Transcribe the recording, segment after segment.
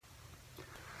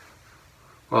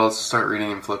Well, let's start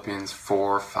reading in Philippians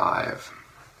 4:5.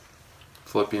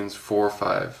 Philippians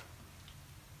 4:5.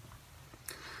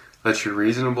 Let your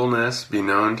reasonableness be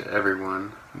known to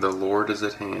everyone. The Lord is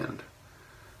at hand.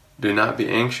 Do not be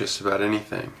anxious about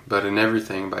anything, but in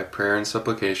everything by prayer and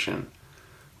supplication,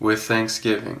 with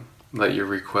thanksgiving, let your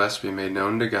requests be made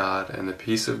known to God, and the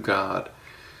peace of God,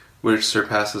 which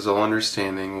surpasses all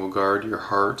understanding, will guard your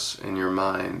hearts and your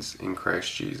minds in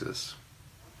Christ Jesus.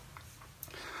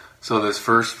 So this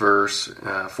first verse,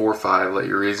 4:5, let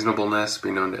your reasonableness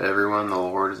be known to everyone, the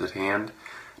Lord is at hand.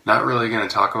 Not really going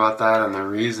to talk about that, and the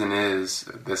reason is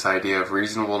this idea of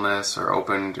reasonableness or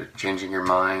open to changing your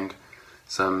mind.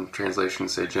 Some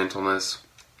translations say gentleness.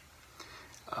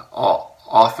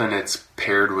 Often it's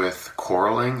paired with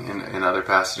quarreling in other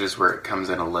passages where it comes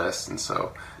in a list, and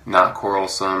so not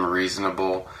quarrelsome,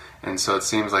 reasonable. And so it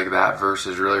seems like that verse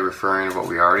is really referring to what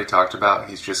we already talked about.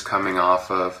 He's just coming off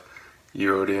of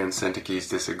Euodia and Syntyche's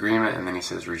disagreement, and then he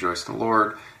says, rejoice in the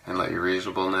Lord, and let your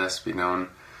reasonableness be known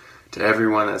to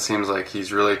everyone. That seems like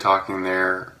he's really talking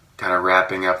there, kind of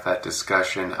wrapping up that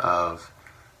discussion of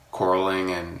quarreling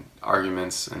and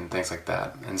arguments and things like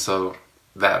that. And so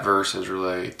that verse is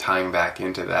really tying back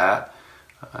into that.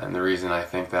 And the reason I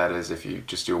think that is if you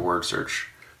just do a word search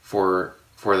for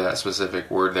that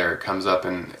specific word there, it comes up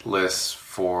in lists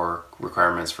for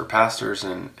requirements for pastors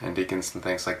and deacons and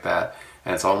things like that.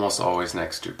 And it's almost always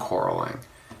next to quarreling.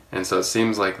 And so it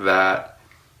seems like that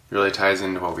really ties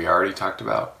into what we already talked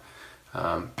about,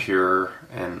 pure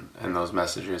and those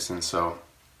messages. And so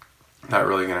not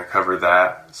really going to cover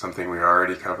that, something we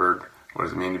already covered. What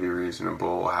does it mean to be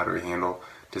reasonable? How do we handle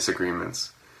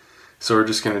disagreements? So we're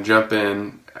just going to jump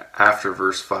in after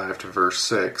verse 5 to verse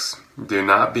 6. Do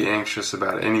not be anxious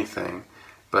about anything,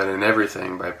 but in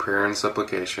everything, by prayer and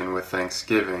supplication, with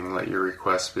thanksgiving, let your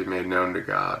requests be made known to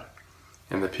God.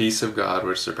 And the peace of God,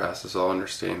 which surpasses all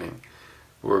understanding,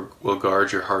 will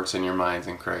guard your hearts and your minds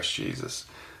in Christ Jesus.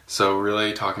 So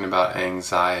really talking about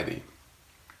anxiety.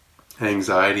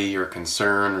 Anxiety or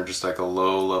concern or just like a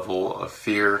low level of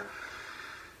fear.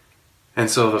 And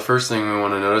so the first thing we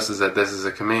want to notice is that this is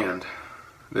a command.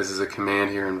 This is a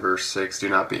command here in verse 6. Do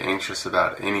not be anxious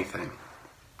about anything,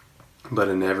 but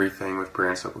in everything with prayer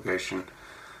and supplication,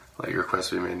 let your requests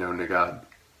be made known to God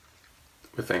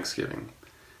with thanksgiving.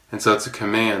 And so it's a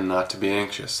command not to be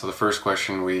anxious. So the first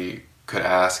question we could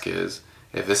ask is,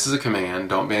 if this is a command,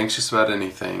 don't be anxious about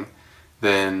anything,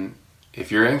 then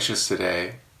if you're anxious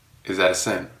today, is that a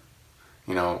sin?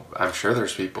 You know, I'm sure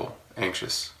there's people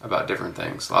anxious about different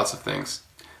things, lots of things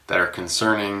that are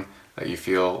concerning, that you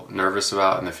feel nervous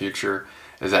about in the future.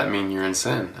 Does that mean you're in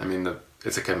sin? I mean,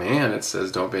 it's a command. It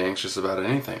says don't be anxious about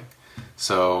anything.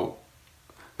 So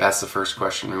that's the first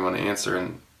question we want to answer.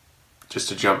 And just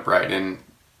to jump right in,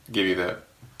 give you the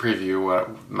preview,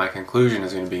 what my conclusion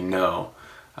is going to be no,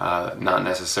 not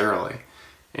necessarily.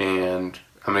 And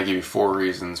I'm going to give you 4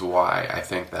 reasons why I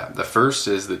think that. The first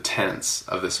is the tense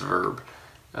of this verb.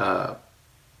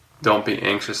 Don't be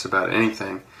anxious about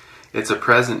anything. It's a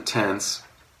present tense,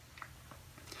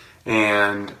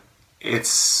 and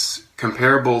it's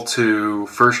comparable to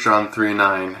 1 John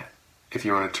 3:9. If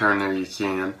you want to turn there, you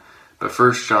can. But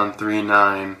 1 John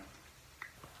 3:9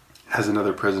 has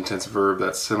another present tense verb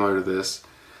that's similar to this.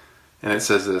 And it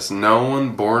says this, no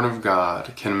one born of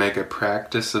God can make a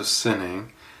practice of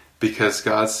sinning because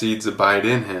God's seeds abide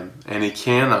in him, and he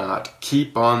cannot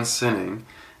keep on sinning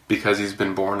because he's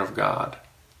been born of God.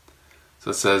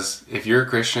 So it says, if you're a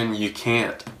Christian, you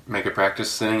can't make a practice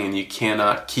of sinning, and you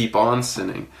cannot keep on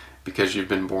sinning because you've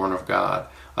been born of God.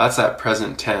 That's that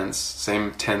present tense,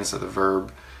 same tense of the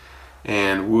verb.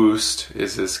 And Woost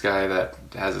is this guy that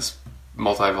has this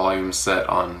multi-volume set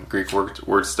on Greek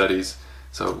word studies,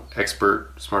 so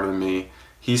expert, smarter than me.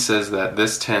 He says that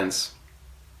this tense,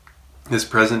 this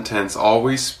present tense,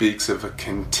 always speaks of a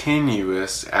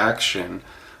continuous action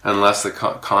unless the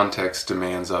context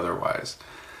demands otherwise.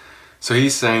 So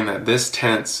he's saying that this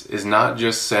tense is not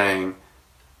just saying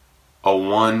a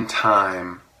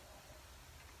one-time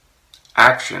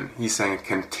action. He's saying a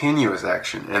continuous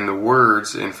action. And the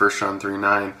words in 1 John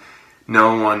 3:9,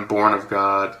 no one born of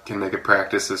God can make a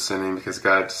practice of sinning because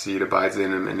God's seed abides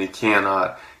in him, and he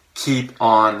cannot keep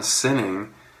on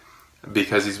sinning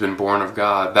because he's been born of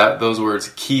God. Those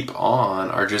words, keep on,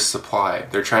 are just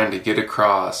supplied. They're trying to get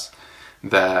across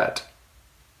that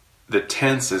the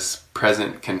tense is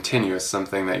present continuous,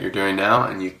 something that you're doing now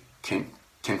and you can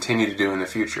continue to do in the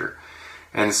future.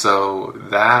 And so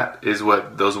that is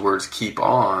what those words keep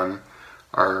on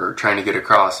are trying to get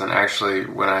across. And actually,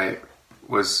 when I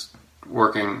was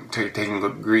taking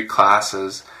Greek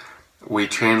classes, we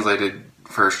translated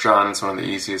 1 John. It's one of the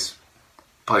easiest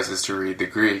places to read the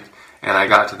Greek, and I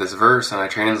got to this verse and I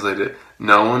translated it.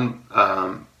 No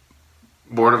one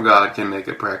born of God can make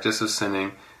a practice of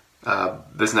sinning.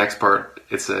 This next part,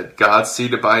 it said, God's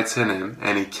seed abides in him,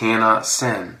 and he cannot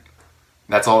sin.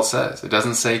 That's all it says. It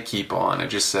doesn't say keep on. It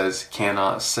just says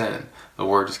cannot sin. The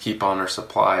words keep on are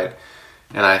supplied.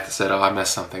 And I said, I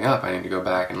messed something up. I need to go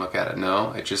back and look at it.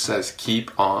 No, it just says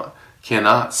keep on,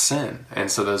 cannot sin.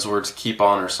 And so those words keep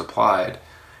on are supplied.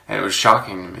 And it was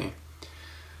shocking to me.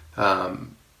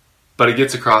 But it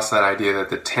gets across that idea that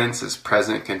the tense is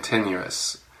present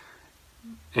continuous.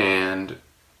 And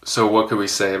so what could we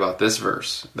say about this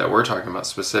verse that we're talking about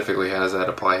specifically? How does that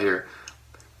apply here?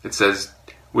 It says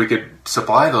we could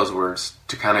supply those words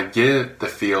to kind of give the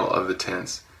feel of the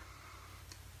tense.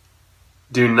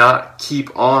 Do not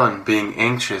keep on being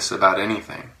anxious about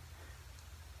anything,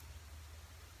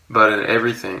 but in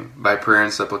everything, by prayer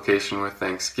and supplication with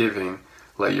thanksgiving,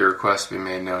 let your requests be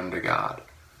made known to God.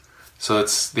 So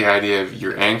it's the idea of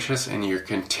you're anxious and you're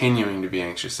continuing to be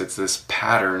anxious. It's this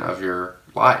pattern of your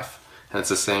life. And it's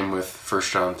the same with 1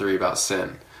 John 3 about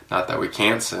sin. Not that we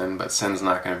can't sin, but sin's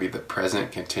not going to be the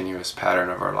present continuous pattern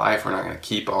of our life. We're not going to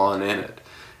keep on in it.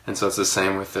 And so it's the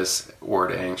same with this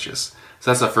word anxious. So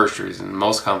that's the first reason.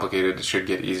 Most complicated, it should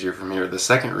get easier from here. The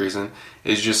second reason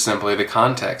is just simply the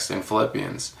context in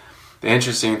Philippians. The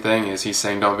interesting thing is he's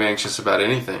saying don't be anxious about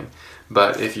anything.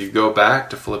 But if you go back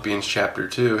to Philippians chapter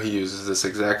 2, he uses this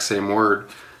exact same word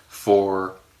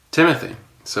for Timothy.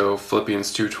 So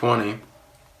Philippians 2:20,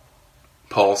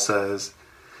 Paul says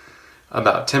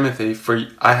about Timothy, for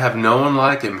I have no one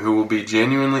like him who will be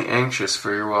genuinely anxious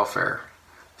for your welfare.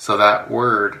 So that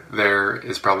word there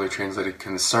is probably translated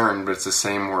concerned, but it's the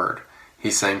same word.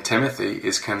 He's saying Timothy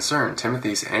is concerned.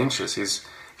 Timothy's anxious.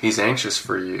 He's anxious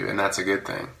for you, and that's a good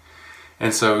thing.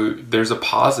 And so there's a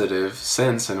positive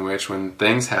sense in which when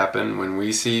things happen, when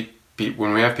we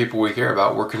have people we care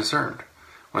about, we're concerned.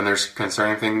 When there's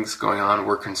concerning things going on,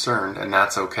 we're concerned, and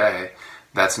that's okay.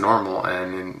 That's normal,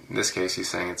 and in this case, he's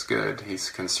saying it's good. He's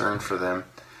concerned for them.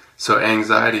 So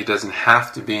anxiety doesn't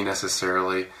have to be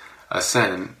necessarily a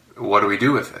sin. What do we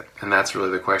do with it? And that's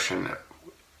really the question.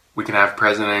 We can have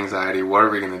present anxiety. What are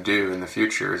we going to do in the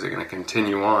future? Is it going to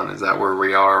continue on? Is that where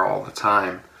we are all the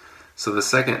time? So the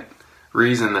second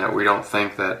reason that we don't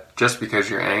think that just because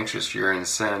you're anxious, you're in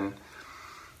sin,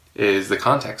 is the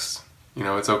context. You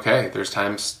know, it's okay. There's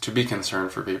times to be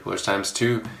concerned for people. There's times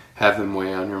to have them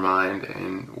weigh on your mind.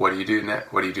 And what do you do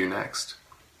What do you do next?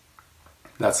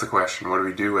 That's the question. What do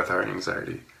we do with our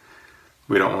anxiety?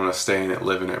 We don't want to stay in it,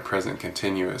 live in it, present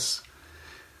continuous.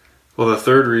 Well, the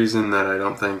third reason that I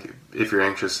don't think if you're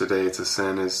anxious today it's a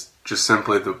sin is just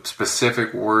simply the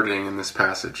specific wording in this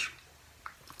passage.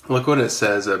 Look what it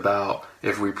says about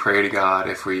if we pray to God,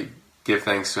 if we give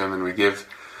thanks to Him, and we give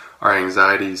our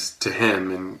anxieties to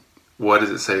Him, and what does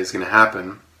it say is going to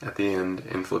happen at the end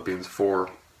in Philippians 4?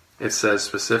 It says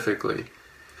specifically,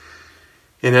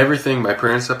 in everything by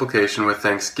prayer and supplication with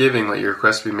thanksgiving let your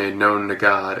requests be made known to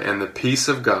God, and the peace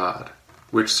of God,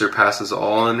 which surpasses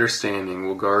all understanding,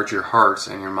 will guard your hearts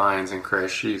and your minds in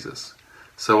Christ Jesus.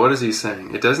 So what is he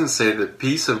saying? It doesn't say the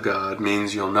peace of God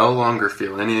means you'll no longer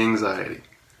feel any anxiety.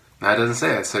 That doesn't say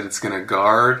that. It said it's going to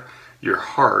guard your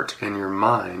heart and your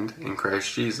mind in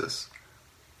Christ Jesus.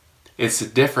 It's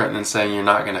different than saying you're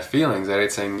not going to feel anxiety.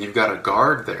 It's saying you've got a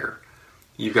guard there.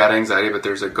 You've got anxiety, but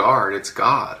there's a guard. It's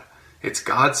God. It's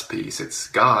God's peace. It's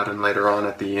God. And later on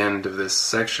at the end of this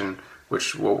section,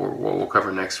 which what we'll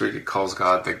cover next week, it calls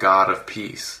God the God of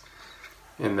peace.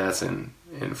 And that's in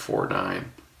 4:9.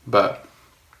 But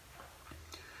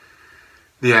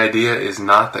the idea is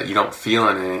not that you don't feel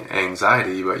any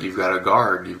anxiety, but you've got a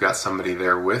guard. You've got somebody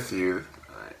there with you.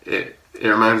 It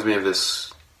reminds me of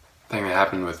this thing that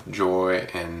happened with Joy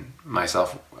and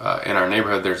myself. In our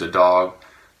neighborhood, there's a dog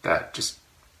that just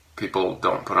people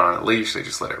don't put on a leash. They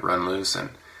just let it run loose, and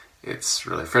it's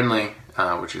really friendly,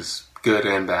 which is good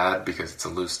and bad because it's a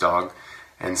loose dog.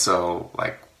 And so,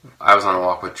 like, I was on a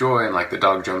walk with Joy, and like the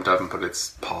dog jumped up and put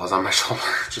its paws on my shoulder,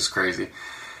 which is crazy.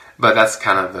 But that's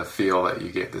kind of the feel that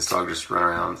you get. This dog just run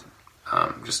around,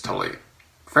 just totally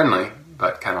friendly,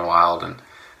 but kind of wild. And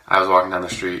I was walking down the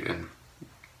street, and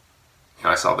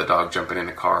I saw the dog jumping in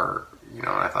the car, and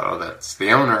I thought, oh, that's the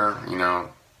owner,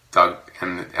 dog,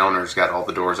 and the owner's got all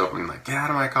the doors open, like, get out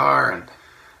of my car. And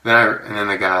then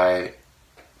the guy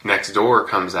next door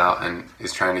comes out and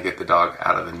is trying to get the dog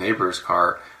out of the neighbor's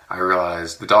car. I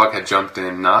realized the dog had jumped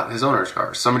in, not his owner's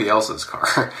car, somebody else's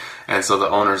car. And so the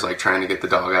owner's like trying to get the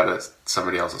dog out of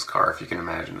somebody else's car, if you can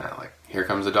imagine that. Like, here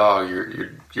comes a dog,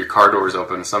 your car door is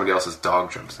open, somebody else's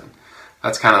dog jumps in.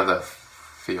 That's kind of the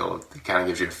feel. It kind of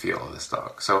gives you a feel of this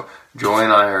dog. So Joy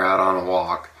and I are out on a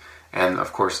walk, and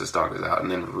of course this dog is out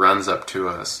and then runs up to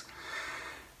us.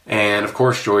 And of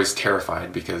course Joy's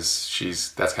terrified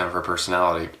because that's kind of her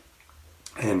personality.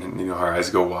 And, her eyes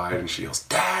go wide and she yells,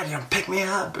 "Dad, pick me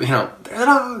up, there's a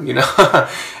dog,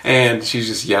 and she's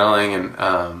just yelling,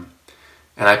 and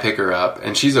I pick her up,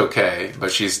 and she's okay,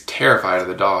 but she's terrified of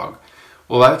the dog.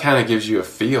 Well, that kind of gives you a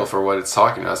feel for what it's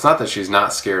talking about. It's not that she's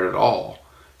not scared at all.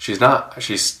 She's not.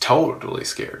 She's totally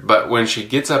scared. But when she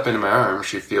gets up into my arms,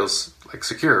 she feels like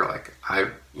secure, like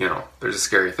there's a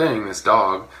scary thing, this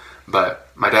dog, but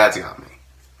my dad's got me.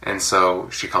 And so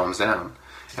she calms down.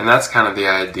 And that's kind of the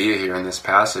idea here in this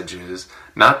passage, is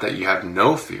not that you have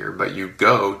no fear, but you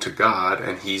go to God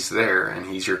and He's there and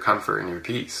He's your comfort and your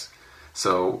peace.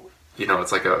 So,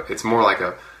 it's more like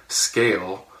a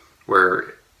scale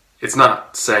where it's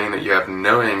not saying that you have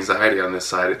no anxiety on this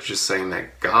side, it's just saying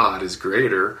that God is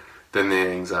greater than the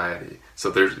anxiety. So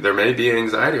there may be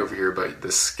anxiety over here, but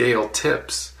the scale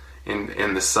tips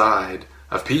in the side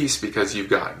of peace because you've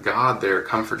got God there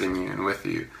comforting you and with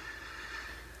you.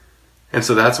 And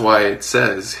so that's why it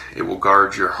says it will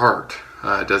guard your heart.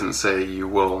 It doesn't say you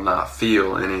will not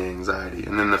feel any anxiety.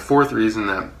 And then the fourth reason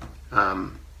that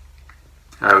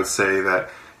I would say that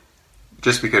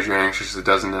just because you're anxious, it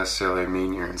doesn't necessarily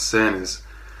mean you're in sin, is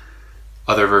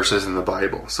other verses in the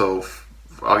Bible. So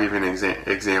I'll give you an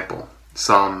example.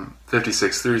 Psalm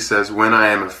 56:3 says, "When I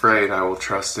am afraid, I will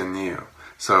trust in you."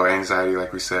 So anxiety,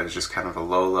 like we said, is just kind of a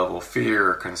low-level fear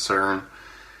or concern.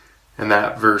 And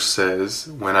that verse says,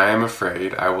 "When I am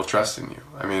afraid, I will trust in you."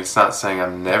 I mean, it's not saying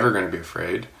I'm never going to be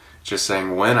afraid. It's just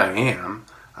saying when I am,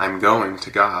 I'm going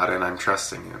to God and I'm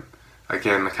trusting Him.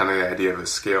 Again, kind of the idea of a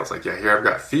scale. It's like, here I've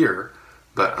got fear,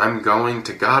 but I'm going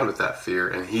to God with that fear,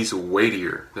 and He's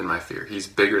weightier than my fear. He's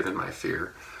bigger than my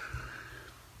fear.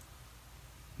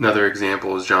 Another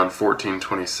example is John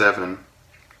 14:27.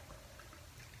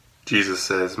 Jesus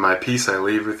says, "My peace I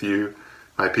leave with you,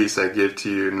 my peace I give to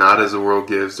you, not as the world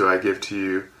gives do I give to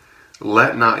you.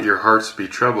 Let not your hearts be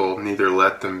troubled, neither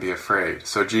let them be afraid."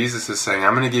 So Jesus is saying,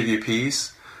 I'm going to give you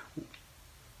peace.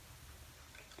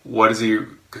 What does He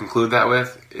conclude that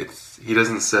with? He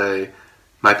doesn't say,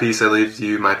 "My peace I leave to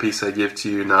you, my peace I give to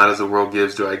you, not as the world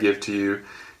gives do I give to you.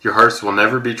 Your hearts will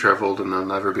never be troubled and they'll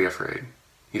never be afraid."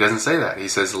 He doesn't say that. He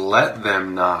says, "Let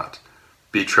them not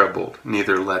be troubled,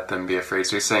 neither let them be afraid."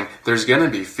 So He's saying, there's going to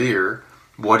be fear.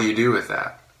 What do you do with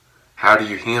that? How do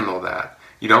you handle that?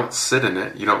 You don't sit in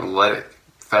it. You don't let it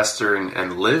fester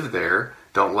and live there.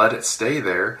 Don't let it stay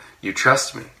there. You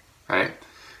trust me, right?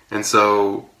 And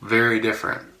so, very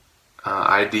different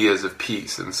ideas of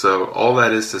peace. And so, all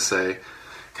that is to say,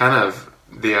 kind of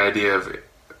the idea of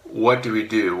what do we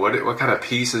do? What kind of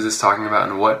peace is this talking about?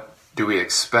 And what do we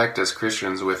expect as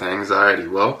Christians with anxiety?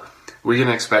 Well, we can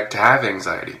expect to have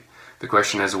anxiety. The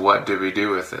question is, what do we do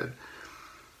with it?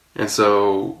 And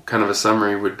so, kind of a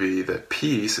summary would be that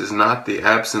peace is not the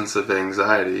absence of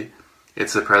anxiety,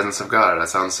 it's the presence of God. That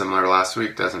sounds similar to last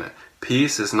week, doesn't it?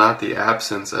 Peace is not the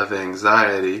absence of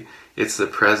anxiety, it's the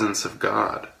presence of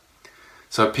God.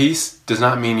 So peace does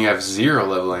not mean you have 0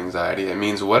 level anxiety. It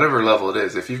means whatever level it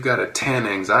is. If you've got a 10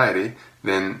 anxiety,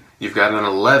 then you've got an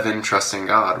 11 trusting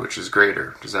God, which is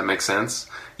greater. Does that make sense?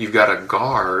 You've got a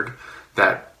guard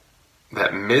that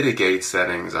mitigates that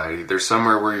anxiety. There's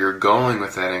somewhere where you're going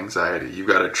with that anxiety. You've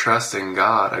got to trust in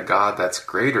God, a God that's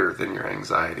greater than your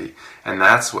anxiety. And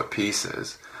that's what peace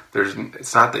is.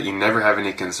 It's not that you never have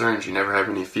any concerns, you never have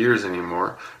any fears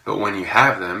anymore, but when you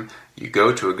have them, you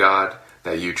go to a God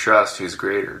that you trust who's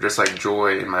greater. Just like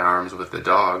Joy in my arms with the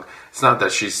dog. It's not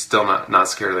that she's still not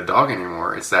scared of the dog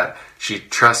anymore. It's that she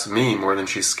trusts me more than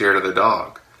she's scared of the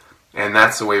dog. And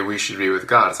that's the way we should be with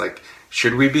God. It's like,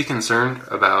 should we be concerned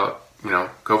about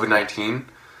COVID-19?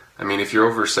 I mean, if you're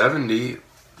over 70,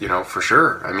 for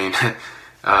sure. I mean,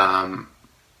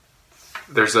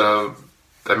 there's a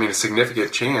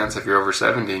significant chance if you're over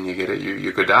 70 and you get it,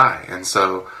 you could die. And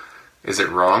so, is it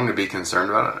wrong to be concerned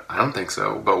about it? I don't think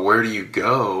so. But where do you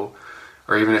go?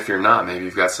 Or even if you're not, maybe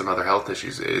you've got some other health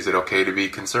issues. Is it okay to be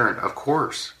concerned? Of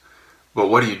course. But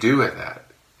what do you do with that?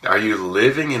 Are you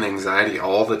living in anxiety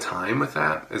all the time with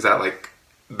that? Is that like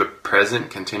the present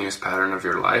continuous pattern of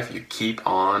your life? You keep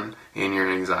on in your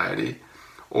anxiety?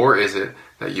 Or is it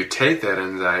that you take that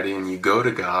anxiety and you go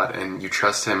to God and you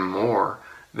trust Him more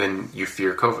than you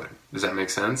fear COVID? Does that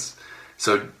make sense?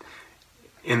 So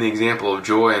in the example of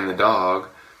Joy and the dog,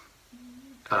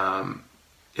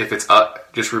 if it's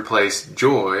just replace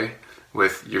Joy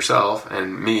with yourself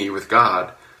and me with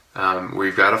God.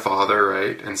 We've got a Father,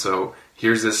 right? And so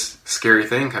here's this scary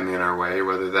thing coming in our way,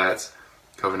 whether that's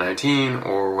COVID-19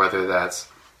 or whether that's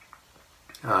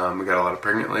We got a lot of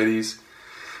pregnant ladies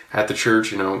at the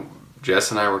church.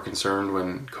 Jess and I were concerned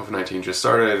when COVID-19 just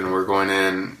started and we're going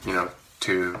in,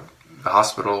 to the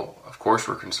hospital. Of course,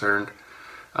 we're concerned.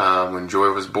 When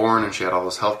Joy was born and she had all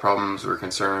those health problems, we were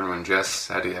concerned. When Jess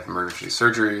had to have emergency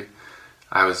surgery,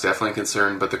 I was definitely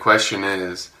concerned. But the question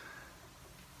is,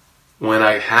 when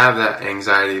I have that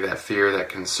anxiety, that fear, that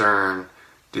concern,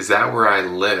 is that where I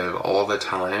live all the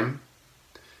time?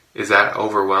 Is that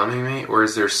overwhelming me? Or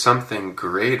is there something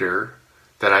greater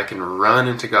that I can run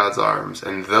into God's arms?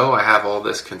 And though I have all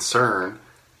this concern,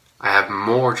 I have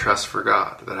more trust for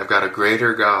God, that I've got a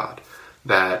greater God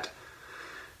that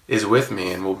is with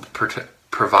me and will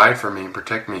provide for me and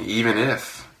protect me, even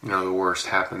if, the worst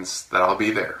happens, that I'll be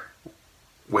there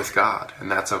with God,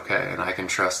 and that's okay, and I can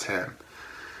trust Him.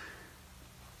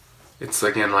 It's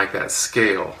again like that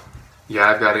scale. Yeah,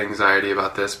 I've got anxiety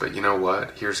about this, but you know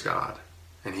what? Here's God,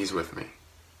 and He's with me.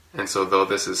 And so though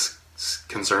this is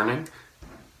concerning,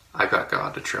 I've got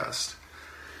God to trust.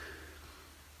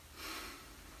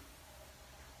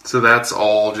 So that's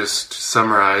all just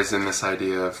summarized in this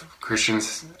idea of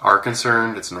Christians are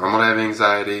concerned. It's normal to have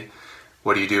anxiety.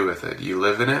 What do you do with it? You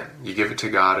live in it. You give it to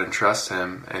God and trust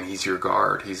Him, and He's your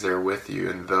guard. He's there with you.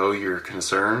 And though you're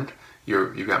concerned,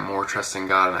 you've got more trust in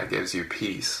God, and that gives you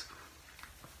peace.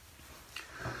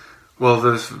 Well,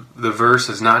 the verse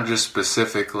is not just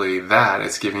specifically that.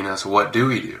 It's giving us what do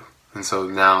we do. And so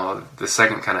now the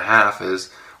second kind of half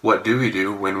is, what do we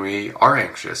do when we are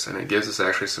anxious? And it gives us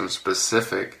actually some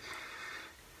specific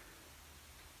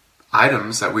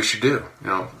items that we should do,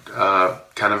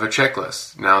 kind of a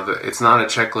checklist. Now, it's not a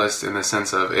checklist in the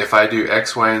sense of, if I do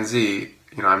X, Y, and Z,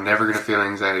 I'm never going to feel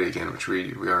anxiety again, which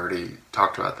we already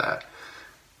talked about that.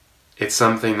 It's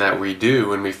something that we do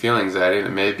when we feel anxiety, and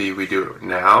it may be we do it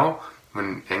now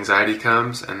when anxiety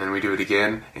comes, and then we do it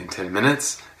again in 10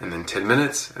 minutes, and then 10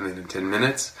 minutes, and then in 10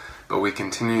 minutes, but we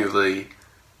continually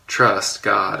trust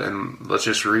God. And let's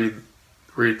just read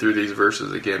through these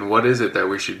verses again. What is it that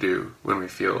we should do when we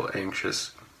feel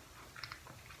anxious?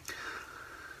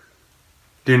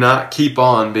 Do not keep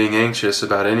on being anxious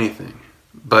about anything,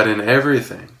 but in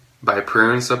everything, by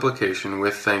prayer and supplication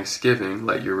with thanksgiving,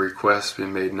 let your requests be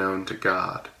made known to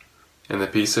God. And the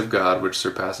peace of God, which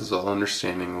surpasses all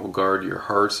understanding, will guard your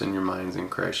hearts and your minds in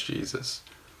Christ Jesus.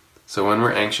 So when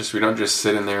we're anxious, we don't just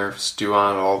sit in there, stew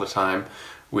on it all the time.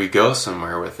 We go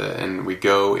somewhere with it, and we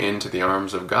go into the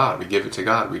arms of God. We give it to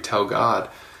God. We tell God,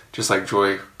 just like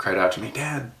Joy cried out to me,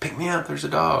 "Dad, pick me up, there's a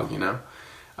dog,"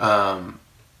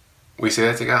 We say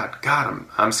that to God. God,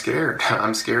 I'm scared.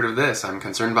 I'm scared of this. I'm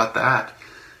concerned about that.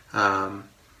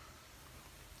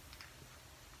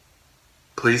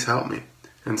 Please help me.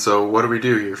 And so what do we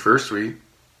do here? First,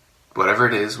 whatever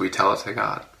it is, we tell it to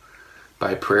God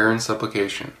by prayer and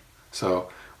supplication. So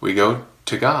we go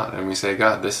to God and we say,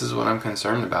 God, this is what I'm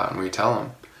concerned about, and we tell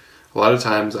Him. A lot of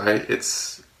times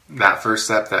it's that first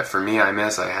step that for me I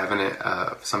miss. I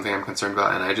have something I'm concerned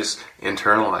about, and I just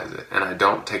internalize it, and I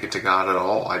don't take it to God at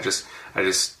all. I just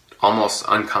almost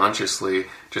unconsciously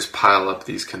just pile up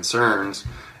these concerns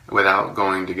without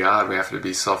going to God. We have to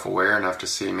be self-aware enough to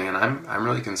see, man, I'm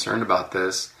really concerned about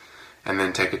this, and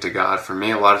then take it to God. For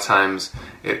me, a lot of times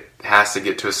it has to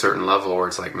get to a certain level where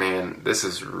it's like, man, this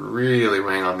is really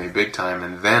weighing on me big time,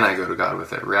 and then I go to God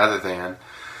with it, rather than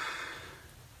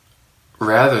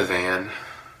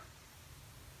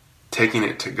taking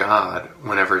it to God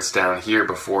whenever it's down here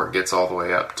before it gets all the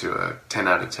way up to a 10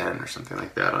 out of 10 or something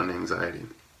like that on anxiety.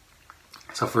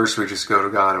 So first we just go to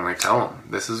God and we tell Him,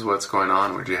 this is what's going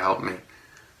on, would you help me?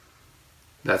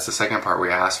 That's the second part. We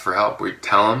ask for help. We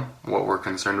tell Him what we're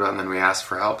concerned about, and then we ask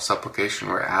for help. Supplication,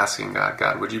 we're asking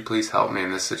God, would you please help me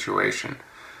in this situation?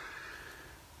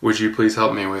 Would you please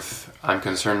help me with, I'm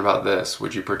concerned about this.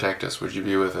 Would you protect us? Would you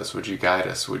be with us? Would you guide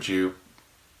us? Would you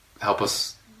help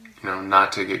us,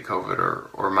 not to get COVID,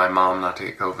 or my mom not to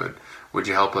get COVID? Would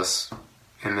you help us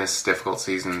in this difficult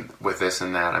season with this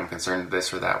and that? I'm concerned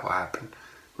this or that will happen.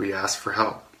 We ask for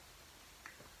help.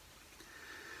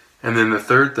 And then the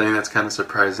third thing that's kind of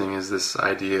surprising is this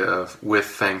idea of with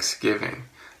thanksgiving.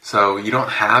 So you don't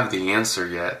have the answer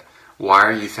yet. Why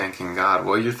are you thanking God?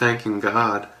 Well, you're thanking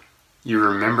God. You're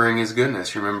remembering His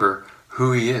goodness. You remember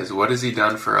who He is. What has He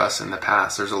done for us in the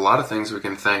past? There's a lot of things we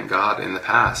can thank God in the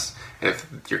past. If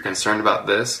you're concerned about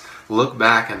this, look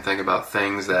back and think about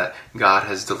things that God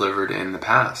has delivered in the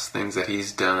past. Things that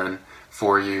He's done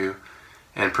for you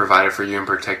and provided for you and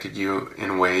protected you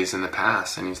in ways in the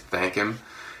past. And you thank Him.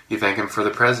 You thank Him for the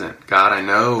present. God, I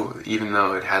know, even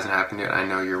though it hasn't happened yet, I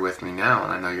know You're with me now,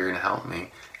 and I know You're going to help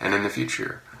me. And in the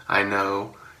future, I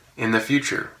know in the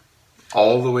future,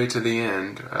 all the way to the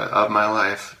end of my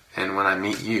life, and when I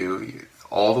meet You,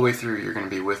 all the way through. You're going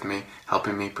to be with me,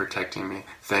 helping me, protecting me.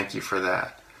 Thank you for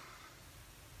that.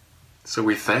 So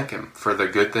we thank him for the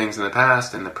good things in the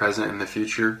past, in the present, and the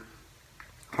future.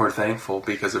 We're thankful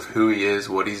because of who he is,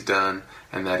 what he's done,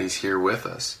 and that he's here with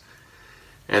us.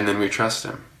 And then we trust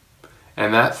him.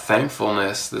 And that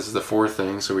thankfulness, this is the fourth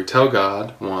thing. So we tell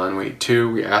God, 1,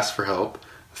 2, we ask for help.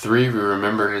 3, we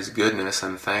remember his goodness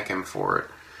and thank him for it.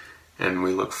 And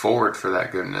we look forward for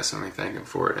that goodness and we thank him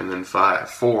for it. And then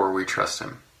 4, we trust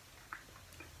him.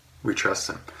 We trust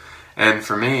him. And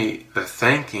for me, the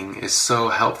thanking is so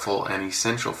helpful and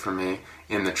essential for me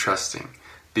in the trusting.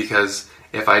 Because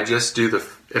if I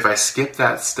skip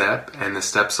that step, and the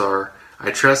steps are,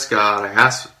 I trust God,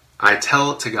 I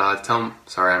tell it to God,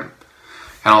 sorry, I'm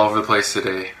kind of all over the place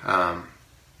today,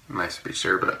 my speech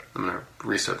there, but I'm going to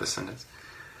restart this sentence.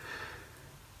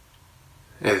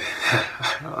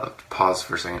 I'll pause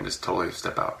for a second, just totally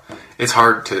step out. It's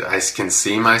hard I can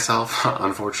see myself,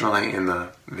 unfortunately, in the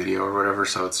video or whatever,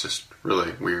 so it's just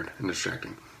really weird and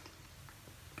distracting.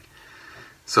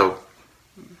 So,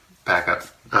 back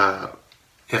up.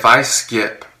 If I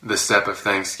skip the step of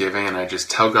thanksgiving and I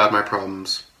just tell God my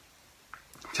problems,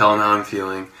 tell him how I'm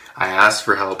feeling, I ask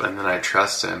for help, and then I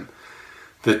trust him,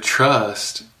 the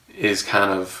trust is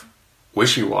kind of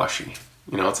wishy-washy.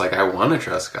 It's like I want to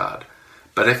trust God.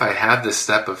 But if I have this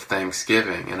step of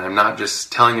thanksgiving and I'm not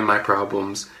just telling him my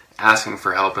problems, asking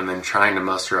for help, and then trying to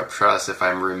muster up trust, if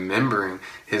I'm remembering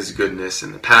his goodness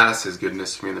in the past, his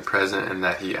goodness to me in the present, and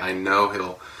that I know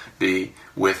he'll be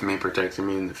with me, protecting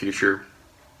me in the future,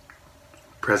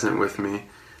 present with me,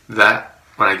 that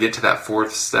when I get to that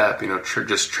fourth step,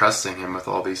 just trusting him with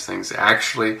all these things,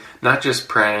 actually not just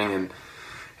praying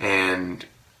and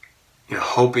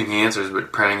hoping he answers,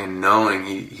 but praying and knowing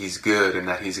he's good and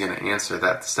that he's going to answer.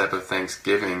 That step of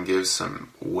thanksgiving gives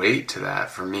some weight to that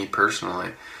for me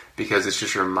personally, because it's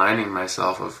just reminding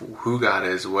myself of who God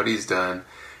is, what he's done,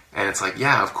 and it's like,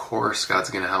 yeah, of course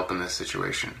God's going to help in this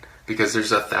situation, because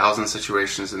there's 1,000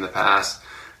 situations in the past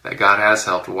that God has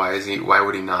helped. Why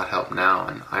would he not help now?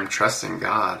 And I'm trusting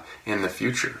God in the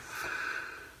future.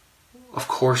 Of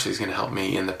course he's going to help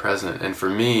me in the present. And for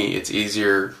me, it's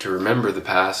easier to remember the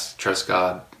past, trust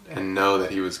God, and know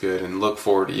that he was good, and look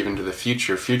forward even to the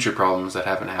future problems that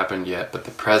haven't happened yet. But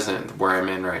the present, where I'm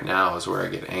in right now, is where I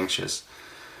get anxious.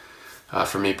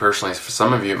 For me personally, for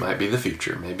some of you, it might be the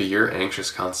future. Maybe you're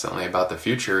anxious constantly about the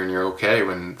future, and you're okay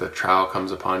when the trial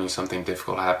comes upon you, something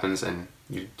difficult happens, and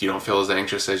you don't feel as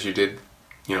anxious as you did,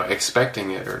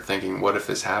 expecting it or thinking, what if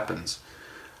this happens?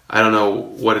 I don't know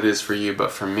what it is for you,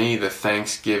 but for me, the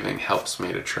thanksgiving helps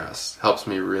me to trust, helps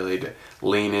me really to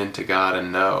lean into God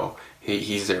and know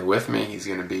he's there with me, he's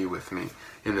going to be with me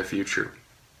in the future.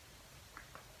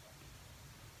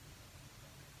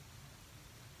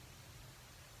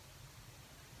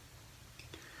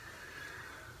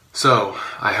 So,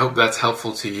 I hope that's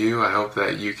helpful to you. I hope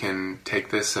that you can take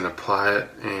this and apply it,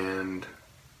 and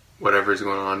whatever's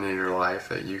going on in your life,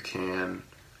 that you can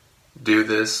do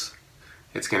this.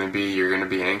 You're going to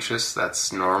be anxious.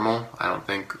 That's normal.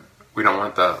 We don't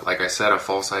want like I said, a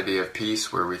false idea of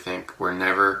peace where we think we're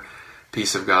never,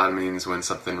 peace of God means when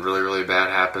something really, really bad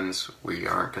happens, we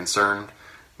aren't concerned.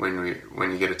 When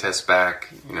you get a test back,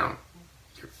 you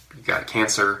got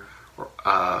cancer,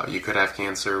 or you could have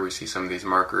cancer. We see some of these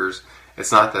markers.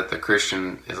 It's not that the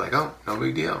Christian is like, oh, no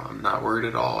big deal, I'm not worried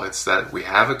at all. It's that we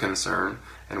have a concern,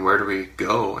 and where do we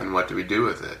go and what do we do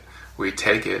with it? We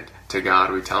take it to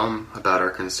God, we tell him about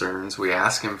our concerns, we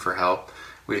ask him for help,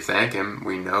 we thank him,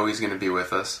 we know he's going to be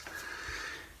with us,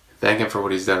 thank him for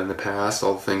what he's done in the past,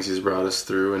 all the things he's brought us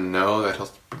through, and know that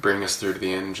he'll bring us through to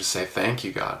the end, and just say, thank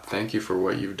you, God, thank you for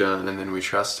what you've done, and then we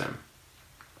trust him.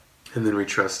 And then we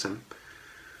trust him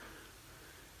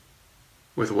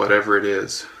with whatever it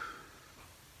is.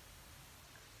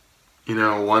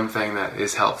 One thing that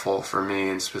is helpful for me,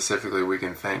 and specifically we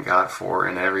can thank God for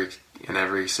in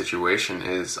every situation,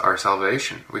 is our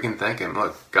salvation. We can thank him.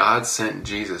 Look, God sent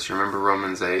Jesus. Remember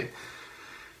Romans 8?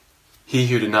 He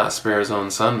who did not spare his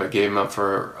own son, but gave him up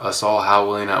for us all, how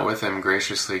will he not with him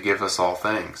graciously give us all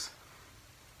things?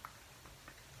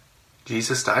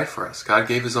 Jesus died for us. God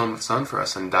gave his own son for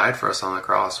us and died for us on the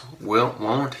cross.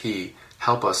 Won't he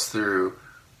help us through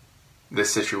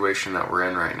this situation that we're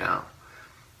in right now?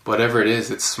 Whatever it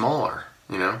is, it's smaller,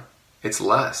 it's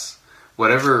less.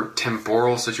 Whatever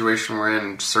temporal situation we're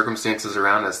in, circumstances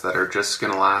around us that are just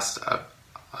going to last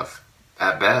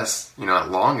at best,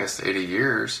 at longest 80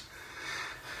 years,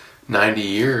 90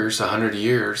 years, 100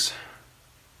 years,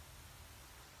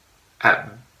 at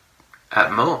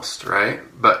most, right?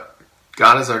 But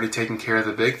God has already taken care of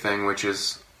the big thing, which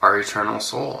is our eternal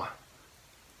soul.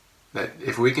 That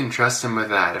if we can trust him with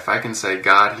that, if I can say,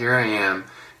 God, here I am,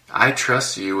 I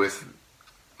trust you with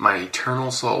my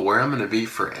eternal soul, where I'm going to be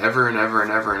forever and ever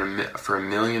and ever and for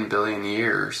 1,000,000 billion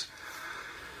years,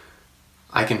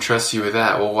 I can trust you with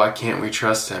that. Well, why can't we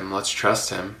trust him? Let's trust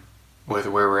him with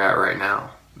where we're at right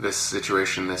now. This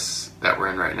situation that we're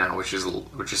in right now, which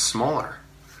is smaller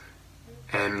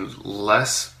and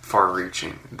less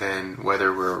far-reaching than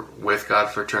whether we're with God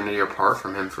for eternity or apart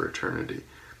from him for eternity.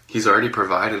 He's already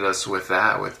provided us with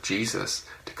that, with Jesus,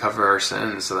 to cover our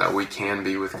sins so that we can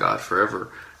be with God forever.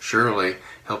 Surely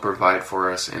he'll provide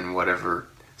for us in whatever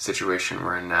situation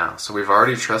we're in now. So we've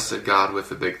already trusted God with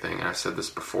the big thing. I've said this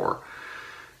before.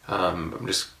 I'm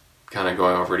just kind of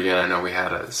going over it again. I know we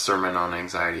had a sermon on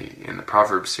anxiety in the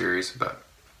Proverbs series,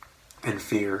 and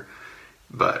fear,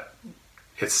 but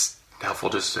it's helpful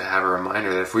just to have a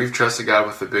reminder that if we've trusted God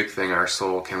with the big thing, our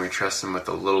soul, can we trust him with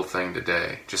the little thing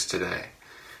today, just today?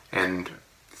 And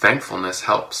thankfulness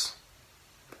helps.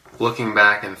 Looking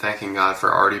back and thanking God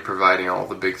for already providing all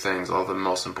the big things, all the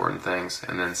most important things,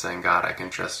 and then saying, God, I can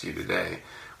trust you today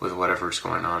with whatever's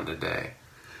going on today.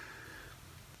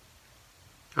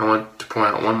 I want to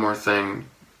point out one more thing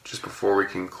just before we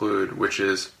conclude, which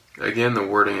is, again, the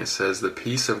wording. It says, the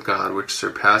peace of God, which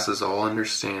surpasses all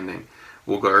understanding,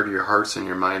 will guard your hearts and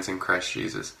your minds in Christ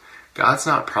Jesus. God's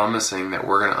not promising that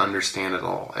we're going to understand it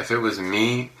all. If it was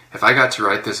me, if I got to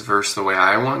write this verse the way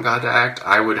I want God to act,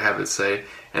 I would have it say,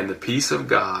 and the peace of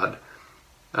God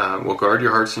will guard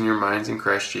your hearts and your minds in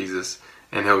Christ Jesus,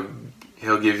 and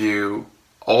he'll give you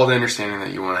all the understanding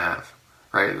that you want to have.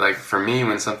 Right? Like for me,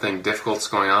 when something difficult's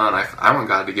going on, I want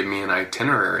God to give me an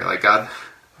itinerary. Like, God,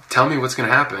 tell me what's going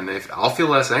to happen. I'll feel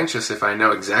less anxious if I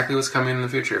know exactly what's coming in the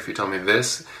future. If you tell me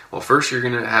this, well, first you're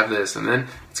going to have this, and then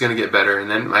it's going to get better, and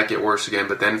then it might get worse again,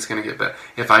 but then it's going to get better.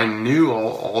 If I knew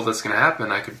all that's going to happen,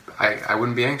 I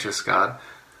wouldn't be anxious, God.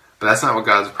 But that's not what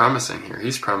God's promising here.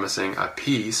 He's promising a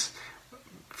peace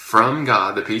from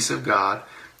God, the peace of God,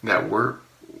 that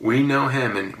we know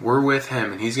him and we're with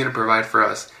him, and he's going to provide for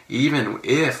us, even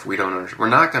if we don't understand. We're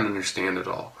not going to understand it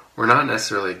all. We're not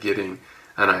necessarily getting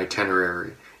an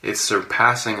itinerary. It's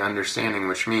surpassing understanding,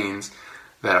 which means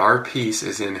that our peace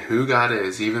is in who God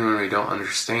is, even when we don't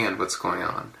understand what's going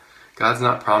on. God's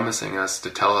not promising us to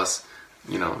tell us,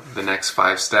 the next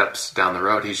 5 steps down the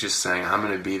road. He's just saying, I'm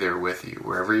going to be there with you.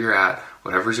 Wherever you're at,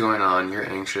 whatever's going on, you're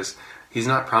anxious. He's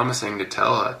not promising to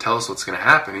tell us what's going to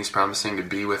happen. He's promising to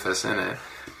be with us in it.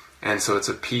 And so it's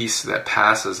a peace that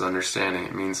passes understanding.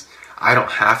 It means I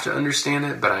don't have to understand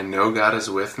it, but I know God is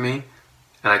with me,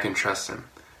 and I can trust him.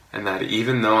 And that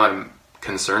even though I'm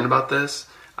concerned about this,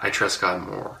 I trust God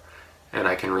more, and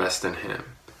I can rest in him.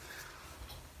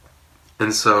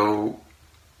 And so,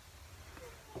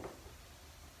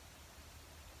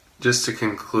 just to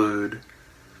conclude,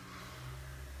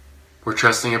 we're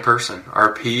trusting a person.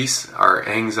 Our peace, our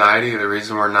anxiety, the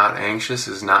reason we're not anxious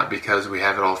is not because we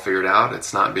have it all figured out.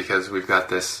 It's not because we've got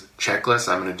this checklist.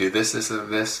 I'm going to do this,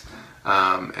 and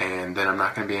then I'm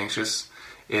not going to be anxious.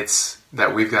 It's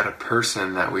that we've got a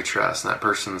person that we trust, and that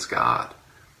person's God.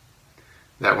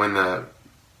 That when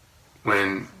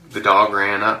the dog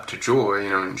ran up to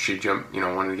Joy, and she jumped,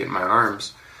 wanted to get in my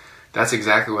arms, that's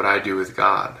exactly what I do with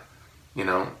God.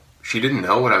 She didn't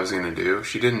know what I was going to do.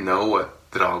 She didn't know what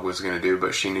the dog was going to do,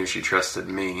 but she knew she trusted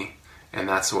me, and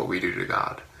that's what we do to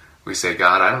God. We say,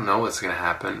 God, I don't know what's going to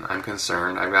happen. I'm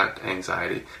concerned. I've got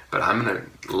anxiety, but I'm going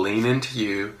to lean into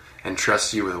you and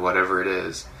trust you with whatever it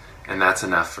is, and that's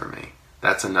enough for me.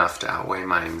 That's enough to outweigh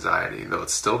my anxiety, though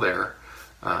it's still there.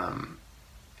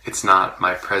 It's not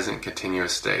my present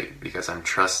continuous state because I'm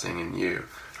trusting in you.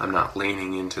 I'm not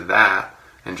leaning into that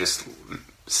and just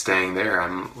staying there.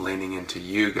 I'm leaning into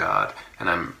you, God, and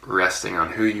I'm resting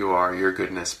on who you are, your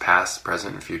goodness, past,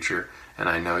 present, and future, and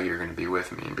I know you're going to be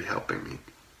with me and be helping me.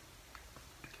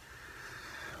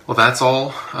 Well, that's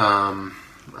all.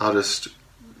 I'll just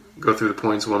go through the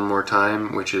points one more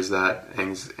time, which is that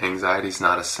anxiety is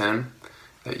not a sin,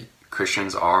 that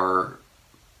Christians are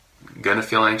going to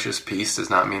feel anxious. Peace does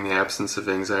not mean the absence of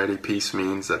anxiety. Peace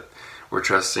means that we're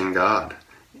trusting God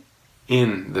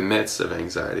in the midst of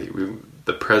anxiety.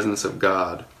 The presence of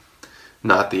God,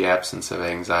 not the absence of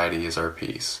anxiety, is our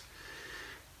peace.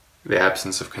 The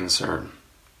absence of concern.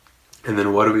 And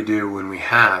then what do we do when we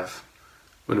have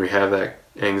that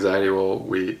anxiety? Well,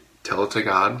 we tell it to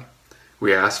God.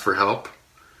 We ask for help.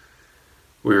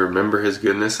 We remember his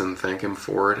goodness and thank him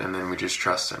for it, and then we just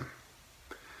trust him.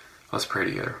 Let's pray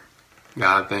together.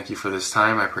 God, thank you for this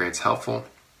time. I pray it's helpful.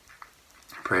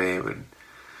 I pray it would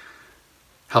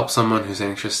help someone who's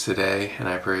anxious today, and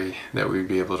I pray that we'd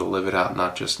be able to live it out,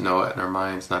 not just know it in our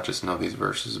minds, not just know these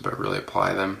verses, but really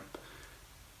apply them.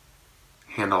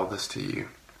 hand all this to you.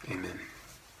 Amen.